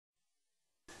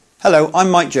Hello, I'm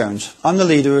Mike Jones. I'm the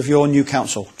leader of your new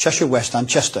council, Cheshire West and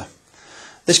Chester.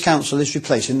 This council is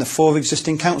replacing the 4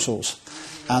 existing councils,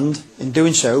 and in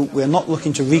doing so we are not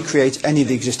looking to recreate any of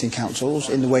the existing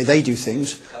councils in the way they do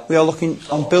things. We are looking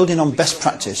on building on best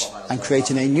practice and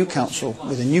creating a new council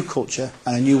with a new culture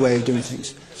and a new way of doing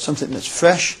things. Something that's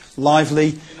fresh,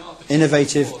 lively,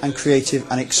 innovative and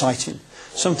creative and exciting.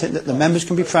 Something that the members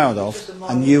can be proud of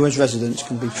and you as residents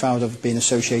can be proud of being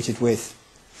associated with.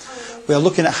 We are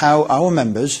looking at how our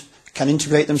members can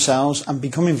integrate themselves and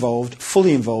become involved,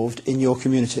 fully involved in your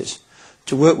communities,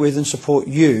 to work with and support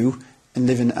you in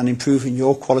living and improving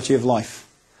your quality of life.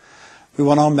 We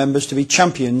want our members to be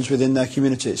champions within their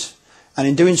communities, and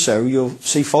in doing so you'll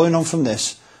see, following on from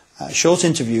this, short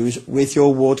interviews with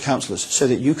your ward councillors so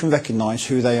that you can recognise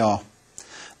who they are.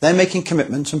 They're making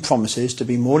commitments and promises to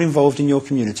be more involved in your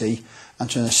community and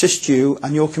to assist you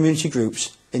and your community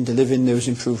groups in delivering those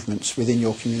improvements within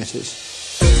your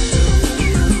communities.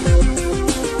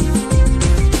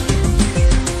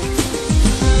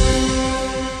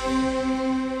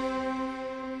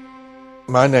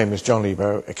 My name is John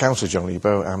Lebo, Councillor John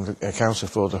Lebo. I'm a councillor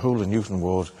for the Hoole and Newton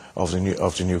ward of the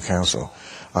new council.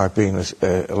 I've been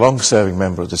a long-serving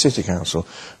member of the City Council,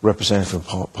 representing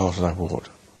part of that ward.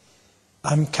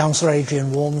 I'm Councillor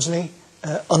Adrian Walmsley.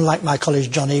 Unlike my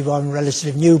colleague John Lebo, I'm a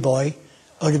relatively new boy,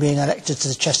 only being elected to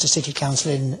the Chester City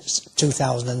Council in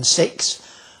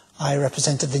 2006. I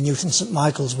represented the Newton St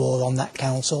Michael's ward on that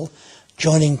council,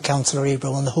 joining Councillor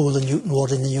Ebro on the Hoole and Newton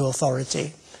ward in the new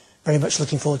authority. Very much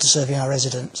looking forward to serving our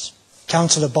residents.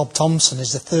 Councillor Bob Thompson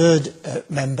is the 3rd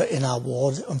member in our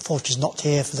ward. Unfortunately, he's not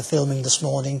here for the filming this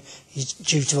morning. He's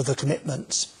due to other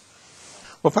commitments.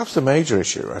 Well, perhaps the major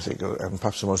issue, I think, and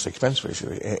perhaps the most expensive issue,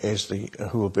 is the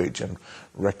Hoole Bridge and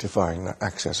rectifying that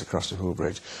access across the Hoole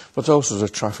Bridge. But also the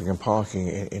traffic and parking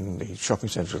in the shopping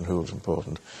centre in Hoole is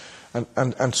important,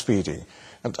 and speeding.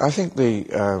 And I think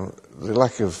the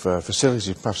lack of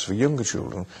facilities, perhaps for younger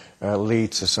children,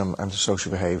 leads to some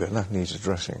antisocial behaviour, and that needs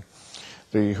addressing.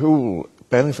 The Hoole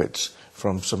benefits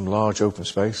from some large open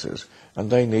spaces, and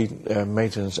they need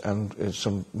maintenance and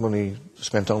some money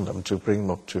spent on them to bring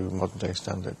them up to modern day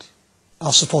standards.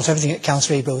 I'll support everything that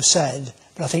Councillor Ebo said,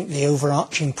 but I think the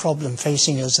overarching problem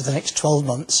facing us for the next 12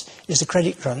 months is the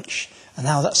credit crunch and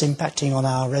how that's impacting on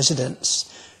our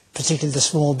residents, particularly the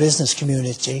small business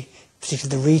community,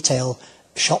 particularly the retail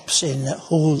shops in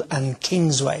Hoole and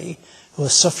Kingsway who are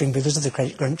suffering because of the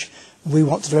credit crunch. We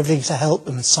want to do everything to help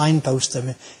them and signpost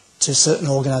them to certain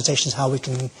organisations how they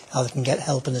can get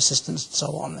help and assistance and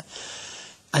so on.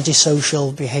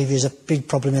 Antisocial behaviour is a big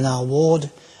problem in our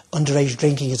ward. Underage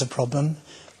drinking is a problem,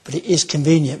 but it is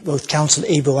convenient. Both Councillor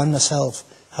Ebo and myself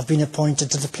have been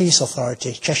appointed to the Police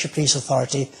Authority, Cheshire Police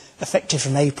Authority, effective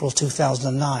from April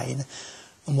 2009.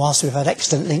 And whilst we've had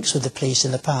excellent links with the police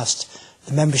in the past,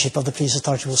 the membership of the Police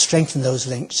Authority will strengthen those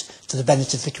links to the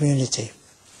benefit of the community.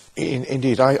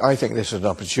 Indeed, I think this is an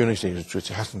opportunity which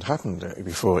hasn't happened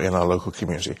before in our local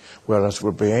community, whereas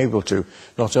we'll be able to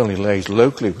not only liaise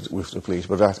locally with the police,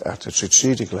 but at a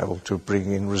strategic level to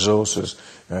bring in resources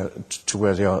to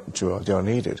where they are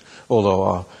needed. Although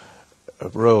our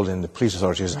role in the police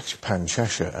authority is actually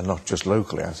pan-Cheshire and not just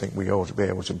locally, I think we ought to be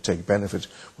able to take benefit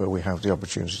where we have the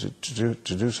opportunity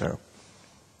to do so.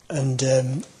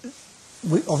 And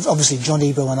obviously John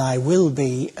Ebo and I will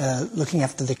be looking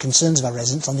after the concerns of our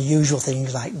residents on the usual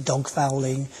things like dog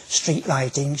fouling, street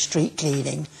lighting, street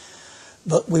cleaning.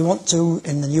 But we want to,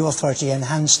 in the new authority,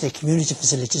 enhance the community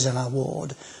facilities in our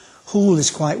ward. Hoole is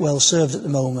quite well served at the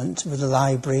moment with a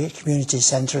library, a community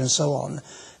centre and so on.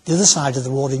 The other side of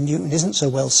the ward in Newton isn't so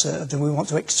well served, and we want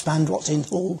to expand what's in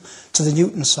Hoole to the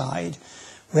Newton side.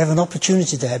 We have an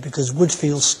opportunity there because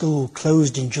Woodfield School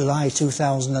closed in July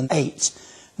 2008.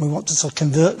 We want to sort of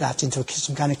convert that into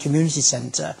some kind of community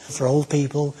centre for old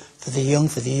people, for the young,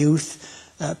 for the youth,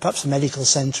 perhaps a medical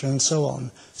centre and so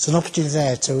on. So an opportunity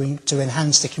there to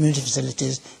enhance the community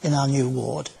facilities in our new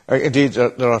ward. Indeed,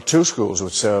 there are 2 schools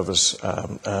which service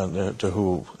the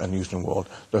Hoole and Newton ward.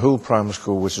 The Hoole Primary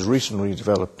School, which is recently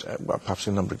developed, perhaps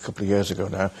a couple of years ago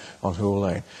now, on Hoole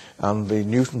Lane, and the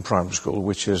Newton Primary School,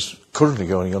 which is currently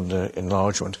going under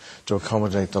enlargement to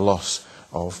accommodate the loss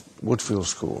of Woodfield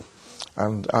School.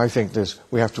 And I think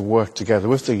we have to work together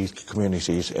with the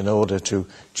communities in order to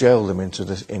gel them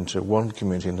into one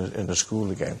community in the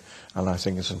school again. And I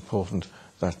think it's important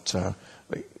that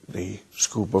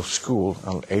both school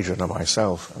and Adrian and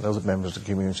myself and other members of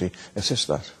the community assist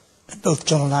that. Both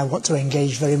John and I want to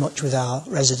engage very much with our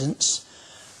residents,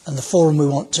 and the forum we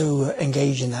want to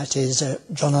engage in that is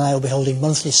John and I will be holding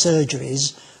monthly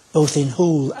surgeries both in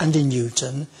Hoole and in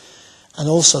Newton, and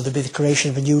also there'll be the creation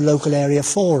of a new local area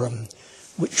forum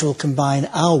which will combine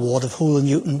our ward of Hoole and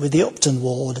Newton with the Upton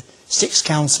ward, 6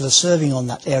 councillors serving on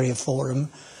that area forum,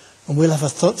 and we'll have a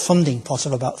funding pot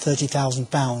of about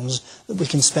 £30,000 that we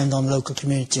can spend on local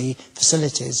community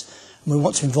facilities. And we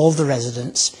want to involve the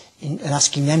residents in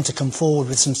asking them to come forward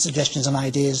with some suggestions and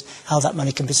ideas how that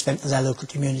money can be spent for their local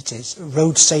communities.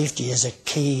 Road safety is a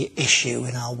key issue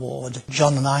in our ward.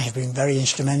 John and I have been very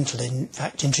instrumental in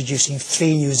fact introducing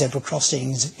 3 new zebra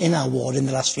crossings in our ward in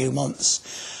the last few months.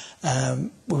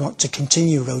 We want to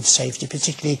continue road safety,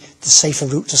 particularly the safer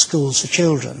route to schools for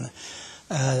children.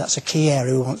 That's a key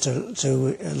area we want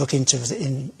to look into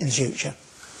in the future.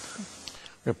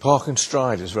 Park and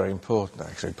stride is very important,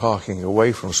 actually. Parking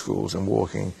away from schools and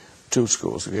walking to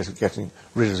schools, getting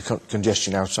rid of the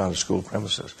congestion outside of school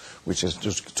premises, which has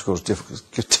just caused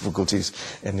difficulties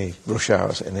in the rush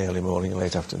hours in the early morning and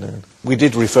late afternoon. We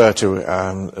did refer to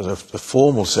the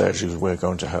formal surgeries we're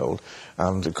going to hold,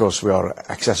 and of course we are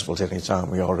accessible at any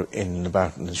time. We are in and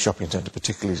about in the shopping centre,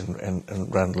 particularly and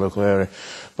around the local area.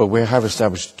 But we have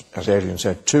established, as Adrian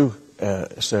said, 2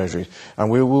 surgeries, and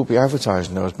we will be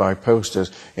advertising those by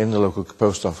posters in the local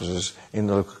post offices, in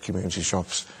the local community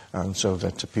shops, and so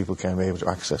that people can be able to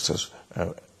access us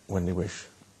when they wish.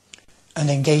 And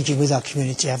engaging with our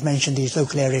community, I've mentioned these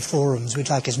local area forums.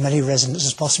 We'd like as many residents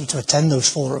as possible to attend those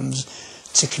forums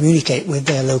to communicate with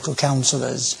their local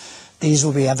councillors. These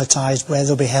will be advertised where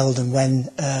they'll be held and when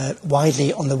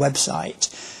widely on the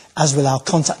website, as will our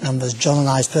contact numbers, John and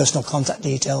I's personal contact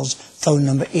details, phone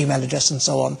number, email address and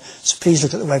so on. So please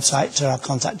look at the website to our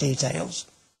contact details.